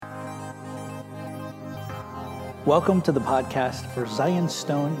Welcome to the podcast for Zion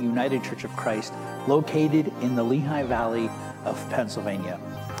Stone United Church of Christ, located in the Lehigh Valley of Pennsylvania.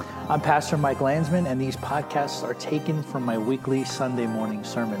 I'm Pastor Mike Landsman, and these podcasts are taken from my weekly Sunday morning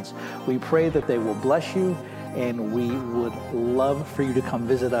sermons. We pray that they will bless you, and we would love for you to come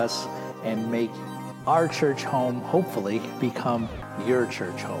visit us and make our church home, hopefully, become your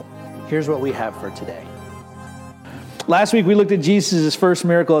church home. Here's what we have for today. Last week, we looked at Jesus' first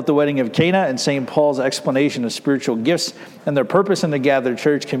miracle at the wedding of Cana and St. Paul's explanation of spiritual gifts and their purpose in the gathered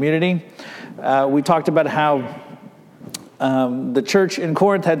church community. We talked about how the church in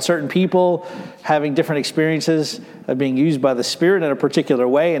Corinth had certain people having different experiences of being used by the Spirit in a particular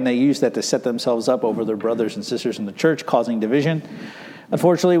way, and they used that to set themselves up over their brothers and sisters in the church, causing division.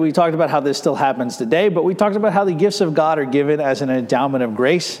 Unfortunately, we talked about how this still happens today, but we talked about how the gifts of God are given as an endowment of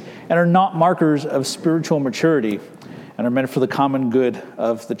grace and are not markers of spiritual maturity, and are meant for the common good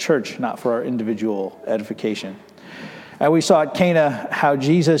of the church, not for our individual edification. And we saw at Cana how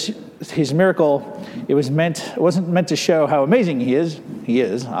Jesus, his miracle, it wasn't meant to show how amazing he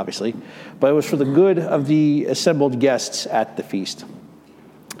is, obviously, but it was for the good of the assembled guests at the feast.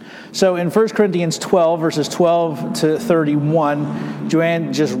 So in 1 Corinthians 12, verses 12 to 31,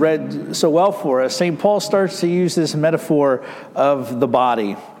 Joanne just read so well for us, St. Paul starts to use this metaphor of the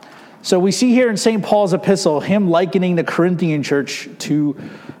body. So we see here in St. Paul's epistle, him likening the Corinthian church to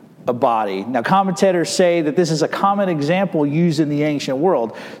a body. Now, commentators say that this is a common example used in the ancient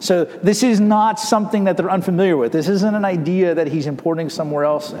world. So this is not something that they're unfamiliar with. This isn't an idea that he's importing somewhere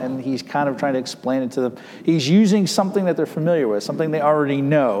else and he's kind of trying to explain it to them. He's using something that they're familiar with, something they already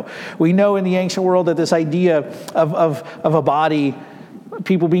know. We know in the ancient world that this idea of a body,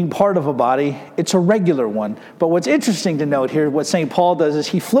 people being part of a body, it's a regular one. But what's interesting to note here, what St. Paul does is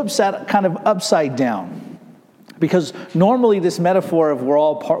he flips that kind of upside down. Because normally this metaphor of we're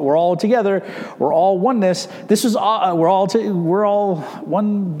all together, we're all oneness, we're all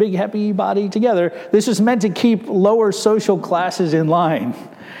one big happy body together. This was meant to keep lower social classes in line.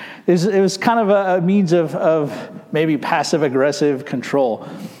 It was kind of a means of maybe passive-aggressive control.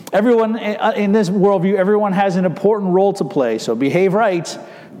 Everyone in this worldview, everyone has an important role to play. So behave right,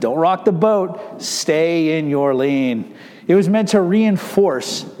 don't rock the boat, stay in your lane. It was meant to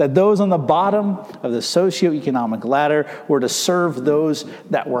reinforce that those on the bottom of the socioeconomic ladder were to serve those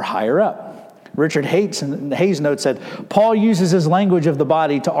that were higher up. Richard Hayes in the Hayes note said, Paul uses his language of the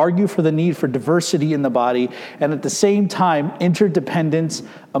body to argue for the need for diversity in the body and at the same time interdependence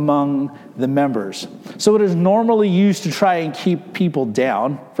among the members. So what is normally used to try and keep people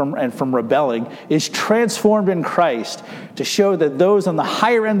down from rebelling is transformed in Christ to show that those on the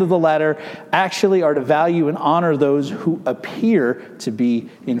higher end of the ladder actually are to value and honor those who appear to be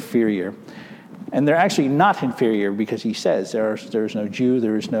inferior. And they're actually not inferior because he says there's no Jew,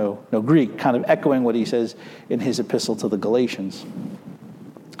 there is no Greek, kind of echoing what he says in his epistle to the Galatians.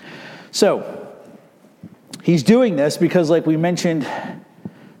 So he's doing this because, like we mentioned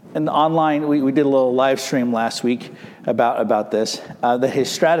in the online, we did a little live stream last week about this, that his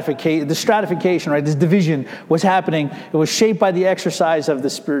stratification, right, this division was happening. It was shaped by the exercise of the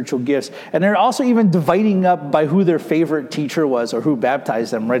spiritual gifts. And they're also even dividing up by who their favorite teacher was or who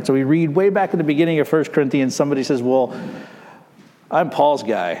baptized them, right? So we read way back in the beginning of 1 Corinthians, somebody says, well, I'm Paul's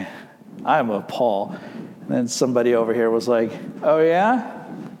guy. I'm of Paul. And then somebody over here was like, oh yeah?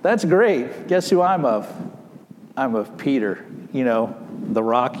 That's great. Guess who I'm of? I'm of Peter, the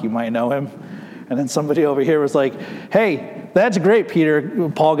Rock, you might know him. And then somebody over here was like, hey, that's great, Peter,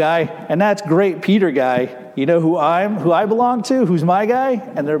 Paul guy, and that's great, Peter guy. You know who I belong to? Who's my guy?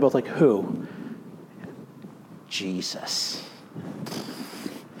 And they're both like, who? Jesus.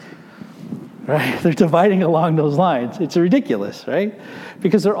 Right? They're dividing along those lines. It's ridiculous, right?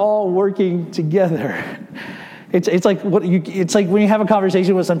 Because they're all working together. It's like when you have a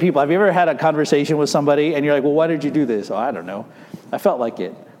conversation with some people. Have you ever had a conversation with somebody and you're like, well, why did you do this? Oh, I don't know. I felt like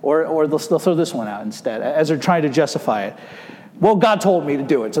it. Or they'll throw this one out instead as they're trying to justify it. Well, God told me to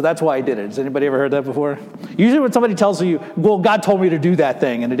do it, so that's why I did it. Has anybody ever heard that before? Usually when somebody tells you, well, God told me to do that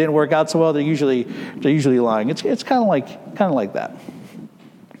thing, and it didn't work out so well, they're usually lying. It's kind of like that.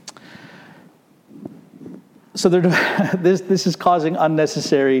 So this is causing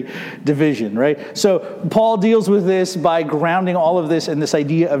unnecessary division, right? So Paul deals with this by grounding all of this in this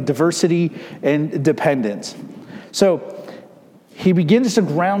idea of diversity and dependence. So he begins to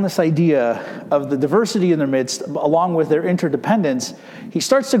ground this idea of the diversity in their midst, along with their interdependence. He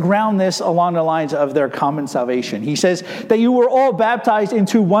starts to ground this along the lines of their common salvation. He says that you were all baptized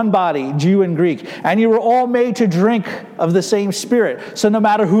into one body, Jew and Greek, and you were all made to drink of the same Spirit. So no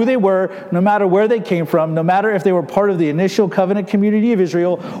matter who they were, no matter where they came from, no matter if they were part of the initial covenant community of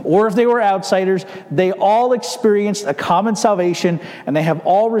Israel or if they were outsiders, they all experienced a common salvation, and they have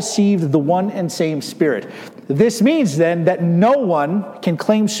all received the one and same Spirit. This means then that no one can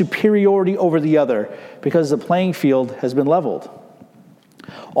claim superiority over the other because the playing field has been leveled.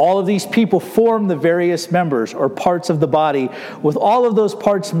 All of these people form the various members or parts of the body, with all of those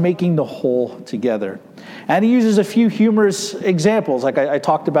parts making the whole together. And he uses a few humorous examples, like I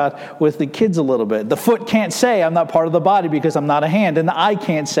talked about with the kids a little bit. The foot can't say, I'm not part of the body because I'm not a hand. And the eye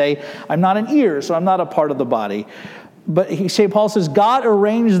can't say, I'm not an ear, so I'm not a part of the body. But St. Paul says, God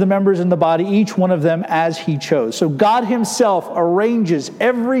arranged the members in the body, each one of them as he chose. So God himself arranges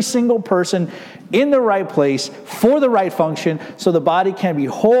every single person in the right place for the right function so the body can be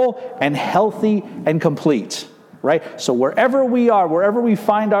whole and healthy and complete, right? So wherever we are, wherever we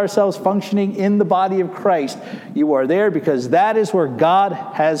find ourselves functioning in the body of Christ, you are there because that is where God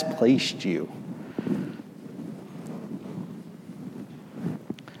has placed you.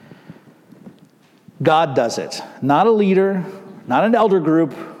 God does it. Not a leader, not an elder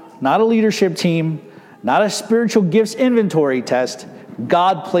group, not a leadership team, not a spiritual gifts inventory test.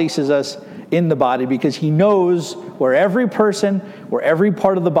 God places us in the body because he knows where every person, where every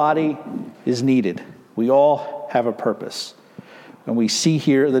part of the body is needed. We all have a purpose. And we see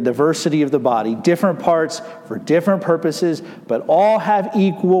here the diversity of the body, different parts for different purposes, but all have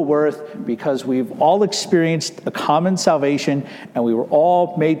equal worth because we've all experienced a common salvation and we were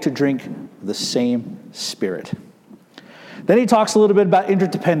all made to drink the same Spirit. Then he talks a little bit about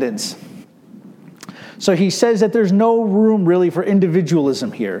interdependence. So he says that there's no room really for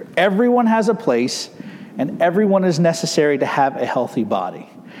individualism here. Everyone has a place and everyone is necessary to have a healthy body.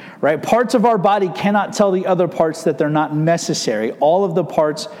 Right? Parts of our body cannot tell the other parts that they're not necessary. All of the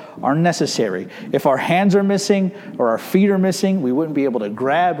parts are necessary. If our hands are missing or our feet are missing, we wouldn't be able to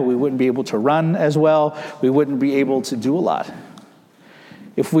grab, we wouldn't be able to run as well, we wouldn't be able to do a lot.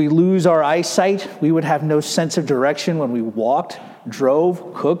 If we lose our eyesight, we would have no sense of direction when we walked,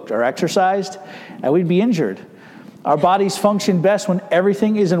 drove, cooked, or exercised, and we'd be injured. Our bodies function best when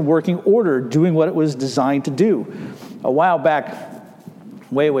everything is in working order, doing what it was designed to do. A while back,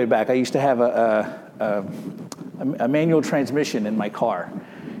 way back, I used to have a manual transmission in my car,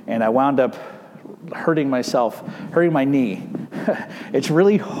 and I wound up hurting my knee. It's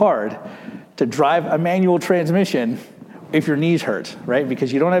really hard to drive a manual transmission if your knee's hurt, right?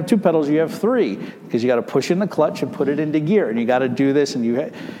 Because you don't have two pedals, you have three, because you got to push in the clutch and put it into gear, and you got to do this,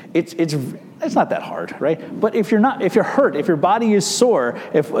 and it's not that hard, right? But if you're hurt, if your body is sore,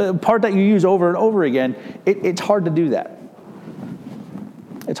 if a part that you use over and over again, it's hard to do that.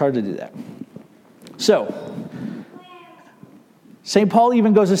 It's hard to do that. So, St. Paul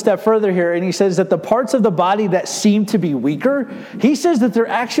even goes a step further here, and he says that the parts of the body that seem to be weaker, he says that they're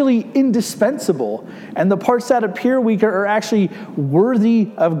actually indispensable, and the parts that appear weaker are actually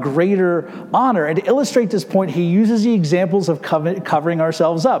worthy of greater honor. And to illustrate this point, he uses the examples of covering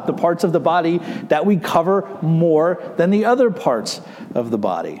ourselves up, the parts of the body that we cover more than the other parts of the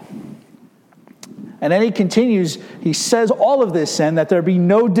body. And then he continues, he says all of this, and that there be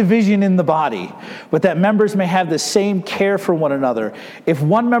no division in the body, but that members may have the same care for one another. If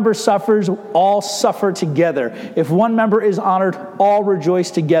one member suffers, all suffer together. If one member is honored, all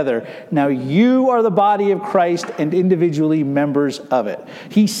rejoice together. Now you are the body of Christ and individually members of it.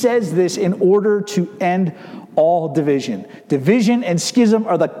 He says this in order to end all division. Division and schism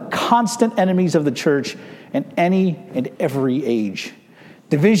are the constant enemies of the church in any and every age.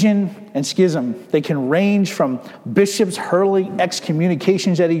 Division and schism, they can range from bishops hurling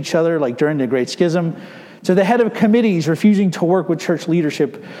excommunications at each other, like during the Great Schism, to the head of committees refusing to work with church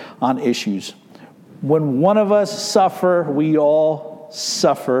leadership on issues. When one of us suffer, we all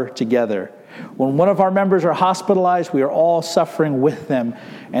suffer together. When one of our members are hospitalized, we are all suffering with them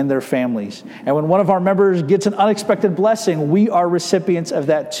and their families. And when one of our members gets an unexpected blessing, we are recipients of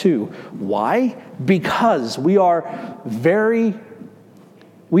that too. Why? Because we are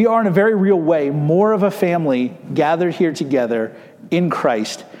in a very real way more of a family gathered here together in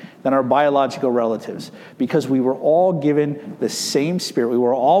Christ than our biological relatives, because we were all given the same Spirit. We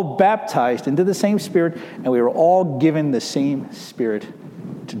were all baptized into the same Spirit, and we were all given the same Spirit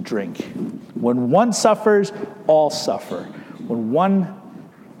to drink. When one suffers, all suffer. When one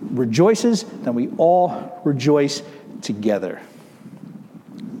rejoices, then we all rejoice together.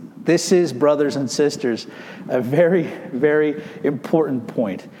 This is, brothers and sisters, a very, very important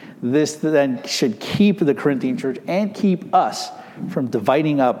point. This then should keep the Corinthian church and keep us from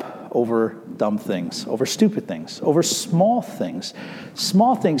dividing up over dumb things, over stupid things, over small things.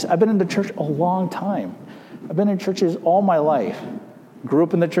 Small things. I've been in the church a long time. I've been in churches all my life. Grew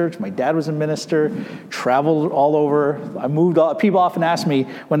up in the church. My dad was a minister, traveled all over. I moved. People often ask me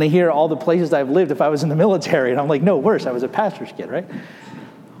when they hear all the places I've lived if I was in the military. And I'm like, no, worse. I was a pastor's kid, right?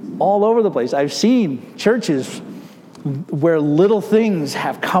 All over the place. I've seen churches where little things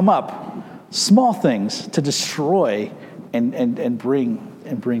have come up, small things, to destroy and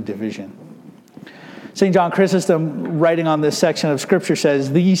bring division. St. John Chrysostom, writing on this section of Scripture,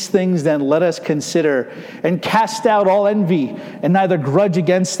 says, "These things then let us consider, and cast out all envy, and neither grudge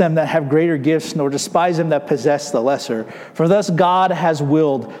against them that have greater gifts, nor despise them that possess the lesser. For thus God has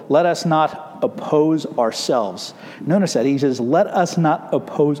willed, let us not oppose ourselves." Notice that he says, let us not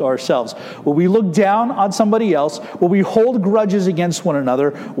oppose ourselves. When we look down on somebody else, when we hold grudges against one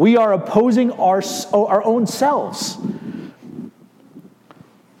another, we are opposing our own selves.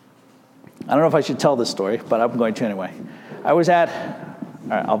 I don't know if I should tell this story, but I'm going to anyway. I was at,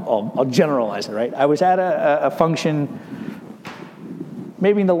 I'll generalize it, right? I was at a function,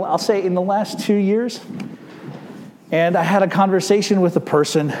 maybe I'll say in the last 2 years, and I had a conversation with a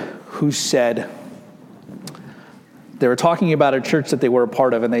person who said, they were talking about a church that they were a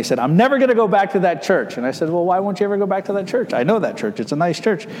part of, and they said, "I'm never going to go back to that church." And I said, "Well, why won't you ever go back to that church? I know that church. It's a nice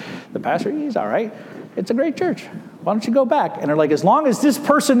church. The pastor, he's all right. It's a great church. Why don't you go back?" And they're like, "As long as this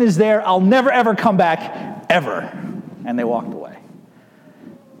person is there, I'll never, ever come back, ever." And they walked away.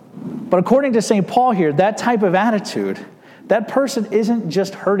 But according to St. Paul here, that type of attitude, that person isn't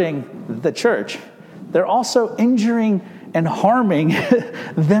just hurting the church. They're also injuring and harming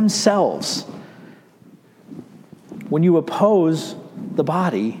themselves. When you oppose the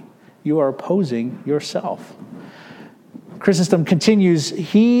body, you are opposing yourself. Chrysostom continues,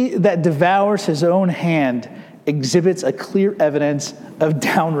 "He that devours his own hand exhibits a clear evidence of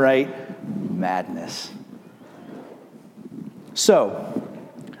downright madness." So,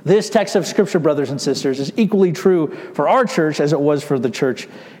 this text of Scripture, brothers and sisters, is equally true for our church as it was for the church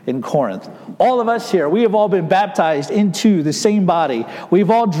in Corinth. All of us here, we have all been baptized into the same body. We've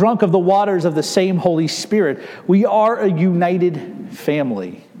all drunk of the waters of the same Holy Spirit. We are a united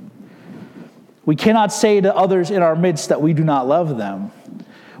family. We cannot say to others in our midst that we do not love them.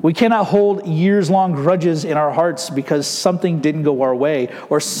 We cannot hold years-long grudges in our hearts because something didn't go our way,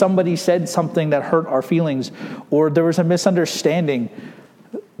 or somebody said something that hurt our feelings, or there was a misunderstanding.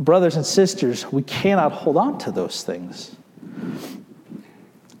 Brothers and sisters, we cannot hold on to those things.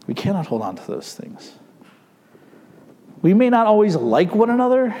 We cannot hold on to those things. We may not always like one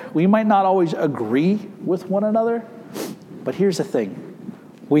another. We might not always agree with one another. But here's the thing.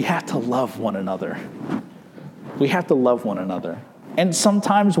 We have to love one another. We have to love one another. And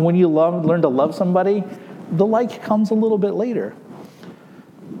sometimes when you learn to love somebody, the like comes a little bit later.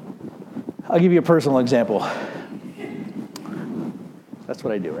 I'll give you a personal example. That's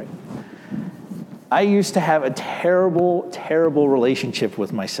what I do, right? I used to have a terrible, terrible relationship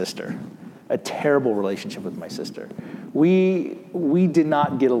with my sister. A terrible relationship with my sister. We did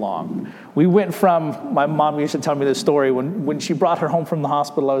not get along. We went from, my mom used to tell me this story, when she brought her home from the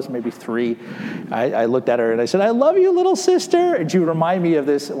hospital, I was maybe 3. I looked at her and I said, "I love you, little sister." And she would remind me of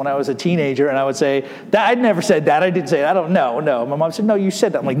this when I was a teenager, and I would say, "I'd never said that. I didn't say it. I don't know. No." My mom said, "No, you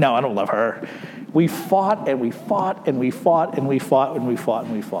said that." I'm like, "No, I don't love her." We fought and we fought and we fought and we fought and we fought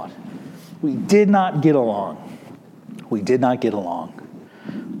and we fought. We did not get along. We did not get along.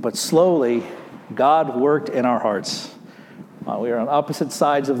 But slowly, God worked in our hearts. We were on opposite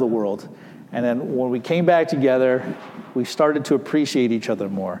sides of the world. And then when we came back together, we started to appreciate each other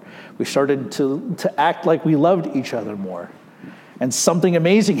more. We started to act like we loved each other more. And something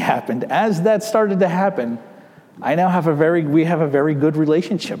amazing happened. As that started to happen, we have a very good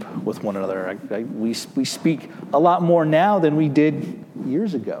relationship with one another. We speak a lot more now than we did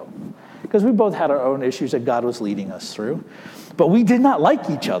years ago, because we both had our own issues that God was leading us through. But we did not like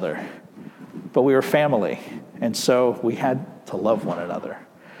each other, but we were family, and so we had to love one another,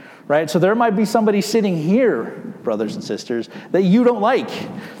 right? So there might be somebody sitting here, brothers and sisters, that you don't like.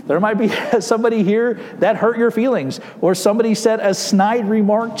 There might be somebody here that hurt your feelings, or somebody said a snide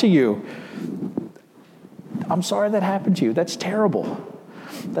remark to you. I'm sorry that happened to you. That's terrible.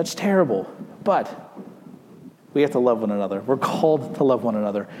 That's terrible. But we have to love one another. We're called to love one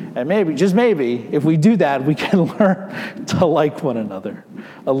another. And maybe, just maybe, if we do that, we can learn to like one another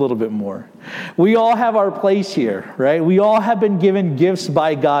a little bit more. We all have our place here, right? We all have been given gifts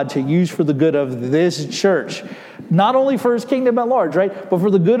by God to use for the good of this church. not only for his kingdom at large, right, but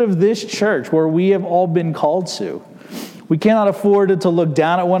for the good of this church where we have all been called to. We cannot afford to look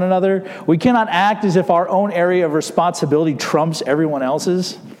down at one another. We cannot act as if our own area of responsibility trumps everyone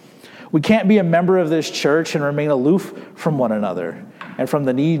else's. We can't be a member of this church and remain aloof from one another and from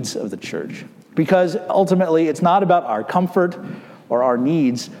the needs of the church. Because ultimately, it's not about our comfort or our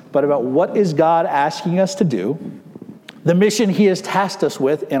needs, but about what is God asking us to do, the mission he has tasked us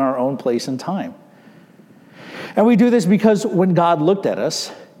with in our own place and time. And we do this because when God looked at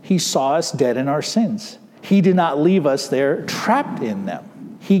us, he saw us dead in our sins. He did not leave us there trapped in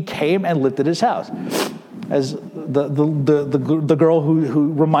them. He came and lived at his house. As the girl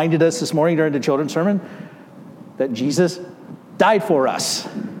who reminded us this morning during the children's sermon that Jesus died for us,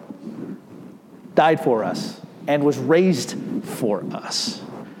 and was raised for us.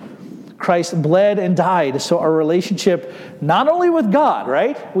 Christ bled and died, so our relationship, not only with God,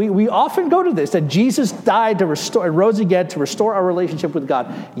 right? We often go to this, that Jesus died to restore, and rose again to restore our relationship with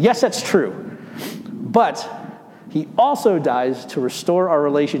God. Yes, that's true. But he also dies to restore our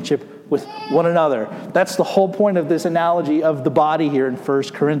relationship with one another. That's the whole point of this analogy of the body here in 1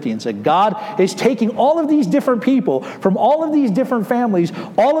 Corinthians, that God is taking all of these different people from all of these different families,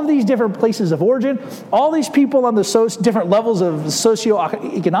 all of these different places of origin, all these people on the different levels of the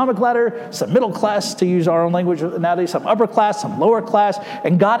socioeconomic ladder, some middle class, to use our own language nowadays, some upper class, some lower class,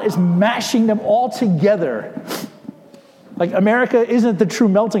 and God is mashing them all together. Like, America isn't the true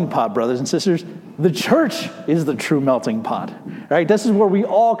melting pot, brothers and sisters. The church is the true melting pot, right? This is where we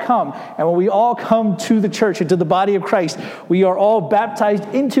all come. And when we all come to the church and to the body of Christ, we are all baptized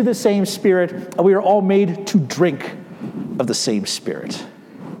into the same Spirit, and we are all made to drink of the same Spirit.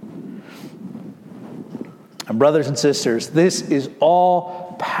 And brothers and sisters, this is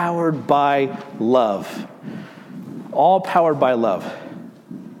all powered by love. All powered by love.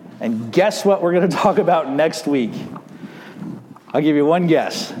 And guess what we're going to talk about next week? I'll give you one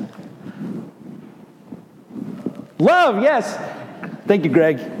guess. Love, yes. Thank you,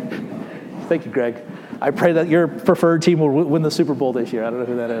 Greg. Thank you, Greg. I pray that your preferred team will win the Super Bowl this year. I don't know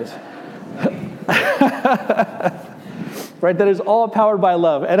who that is. Right, that is all powered by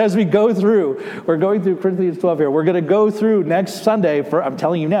love. And as we go through, we're going through Corinthians 12 here. We're going to go through next Sunday, I'm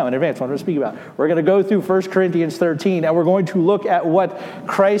telling you now in advance what I'm going to speak about. We're going to go through 1 Corinthians 13, and we're going to look at what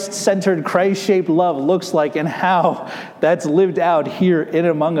Christ-centered, Christ-shaped love looks like and how that's lived out here in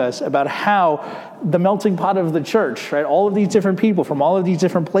among us, about how the melting pot of the church, right? All of these different people from all of these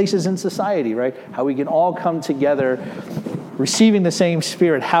different places in society, right? How we can all come together receiving the same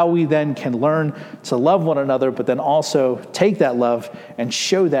Spirit, how we then can learn to love one another, but then also take that love and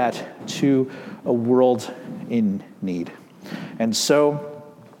show that to a world in need. And so,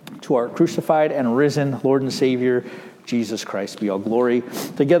 to our crucified and risen Lord and Savior, Jesus Christ, be all glory,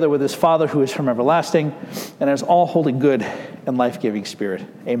 together with his Father who is from everlasting, and as all holy, good, and life-giving Spirit.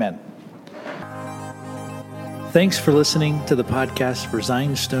 Amen. Thanks for listening to the podcast for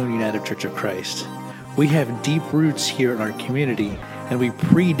Zion Stone United Church of Christ. We have deep roots here in our community, and we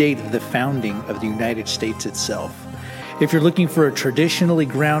predate the founding of the United States itself. If you're looking for a traditionally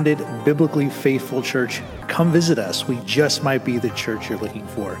grounded, biblically faithful church, come visit us. We just might be the church you're looking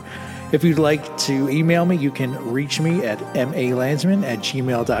for. If you'd like to email me, you can reach me at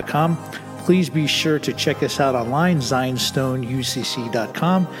malandsman@gmail.com. Please be sure to check us out online,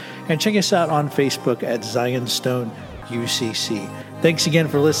 zionstoneucc.com, and check us out on Facebook at Zion Stone UCC. Thanks again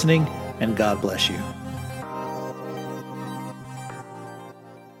for listening, and God bless you.